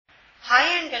Hi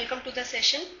and welcome to the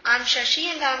session. I am Shashi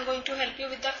and I am going to help you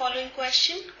with the following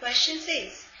question. Question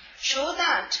says, show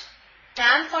that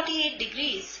tan 48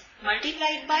 degrees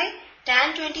multiplied by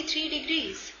tan 23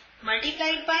 degrees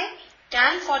multiplied by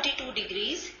tan 42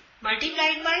 degrees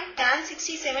multiplied by tan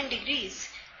 67 degrees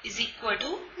is equal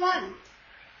to 1.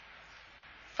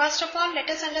 First of all, let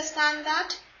us understand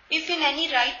that if in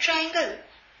any right triangle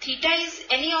theta is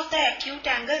any of the acute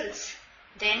angles,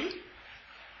 then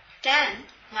tan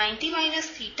 90 minus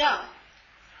theta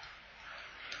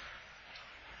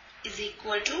is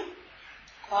equal to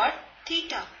cot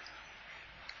theta.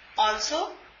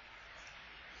 Also,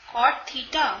 cot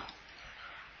theta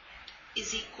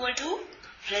is equal to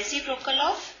reciprocal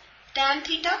of tan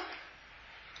theta,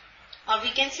 or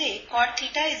we can say cot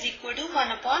theta is equal to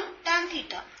 1 upon tan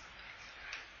theta.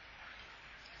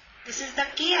 This is the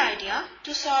key idea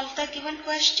to solve the given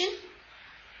question.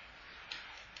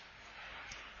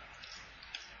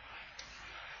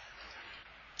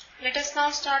 Let us now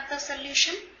start the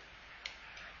solution.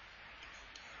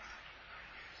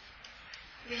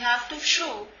 We have to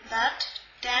show that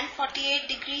tan 48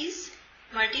 degrees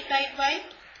multiplied by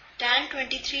tan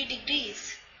 23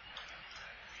 degrees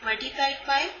multiplied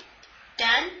by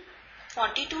tan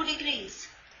 42 degrees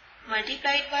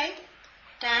multiplied by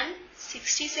tan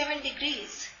 67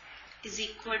 degrees is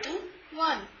equal to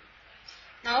 1.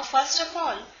 Now first of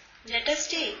all, let us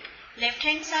take left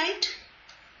hand side.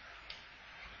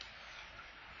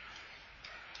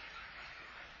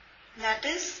 That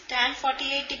is tan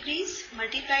 48 degrees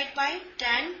multiplied by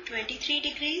tan 23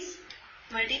 degrees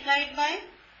multiplied by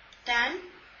tan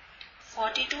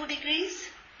 42 degrees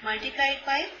multiplied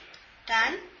by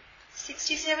tan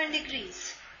 67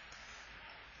 degrees.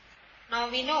 Now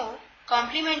we know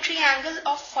complementary angle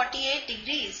of 48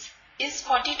 degrees is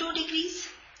 42 degrees.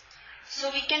 So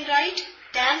we can write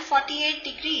tan 48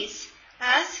 degrees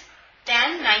as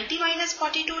tan 90 minus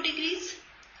 42 degrees.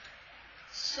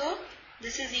 So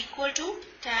this is equal to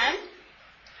tan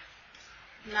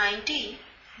 90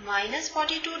 minus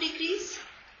 42 degrees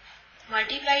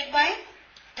multiplied by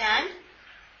tan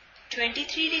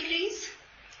 23 degrees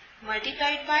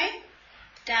multiplied by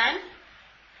tan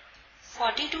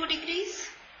 42 degrees.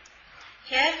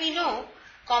 Here we know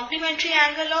complementary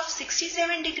angle of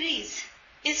 67 degrees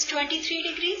is 23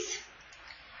 degrees.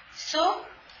 So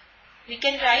we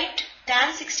can write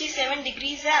tan 67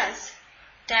 degrees as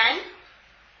tan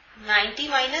 90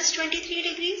 minus 23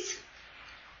 degrees.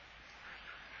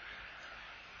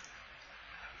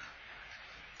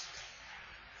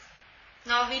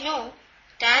 Now we know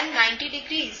tan 90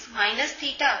 degrees minus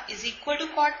theta is equal to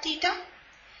cot theta.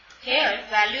 Here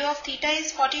value of theta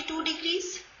is 42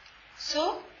 degrees.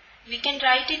 So we can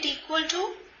write it equal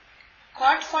to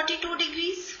cot 42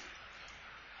 degrees.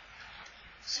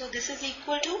 So this is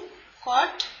equal to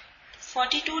cot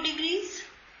 42 degrees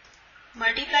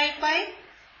multiplied by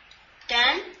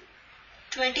tan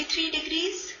 23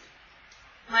 degrees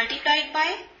multiplied by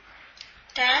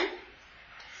tan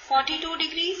 42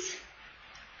 degrees.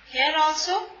 Here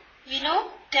also we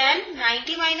know tan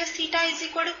 90 minus theta is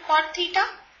equal to cot theta.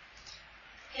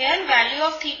 Here value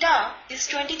of theta is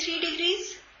 23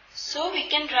 degrees. So we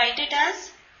can write it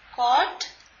as cot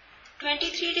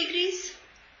 23 degrees.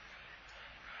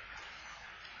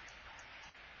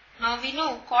 Now we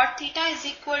know cot theta is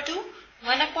equal to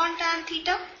 1 upon tan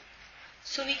theta.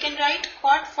 So we can write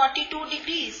cot 42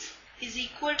 degrees is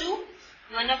equal to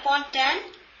 1 upon tan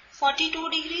 42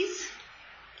 degrees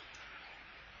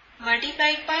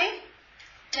multiplied by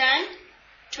tan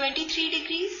 23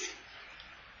 degrees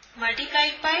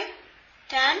multiplied by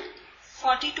tan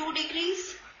 42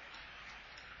 degrees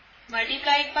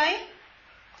multiplied by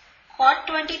cot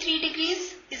 23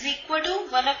 degrees is equal to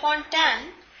 1 upon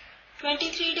tan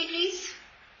 23 degrees.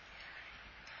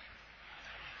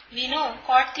 We know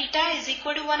cot theta is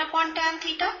equal to 1 upon tan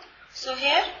theta. So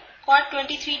here cot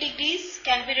 23 degrees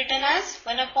can be written as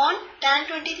 1 upon tan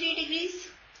 23 degrees.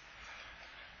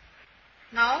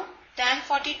 Now tan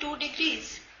 42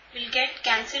 degrees will get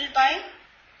cancelled by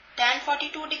tan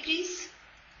 42 degrees.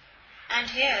 And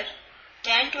here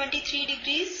tan 23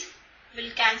 degrees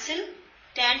will cancel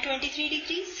tan 23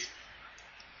 degrees.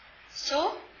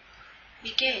 So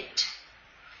we get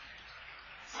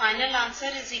final answer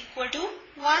is equal to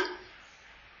 1.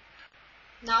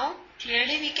 Now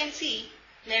clearly we can see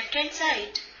left hand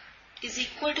side is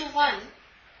equal to 1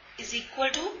 is equal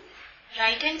to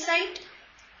right hand side.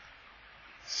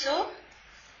 So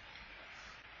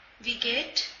we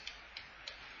get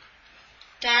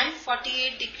tan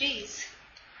 48 degrees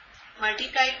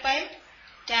multiplied by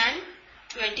tan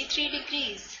 23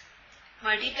 degrees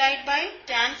multiplied by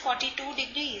tan 42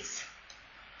 degrees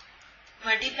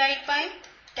multiplied by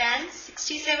tan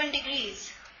 67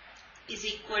 degrees is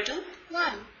equal to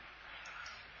 1.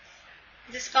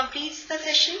 This completes the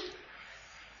session.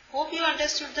 Hope you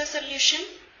understood the solution.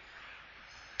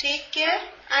 Take care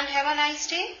and have a nice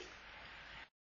day.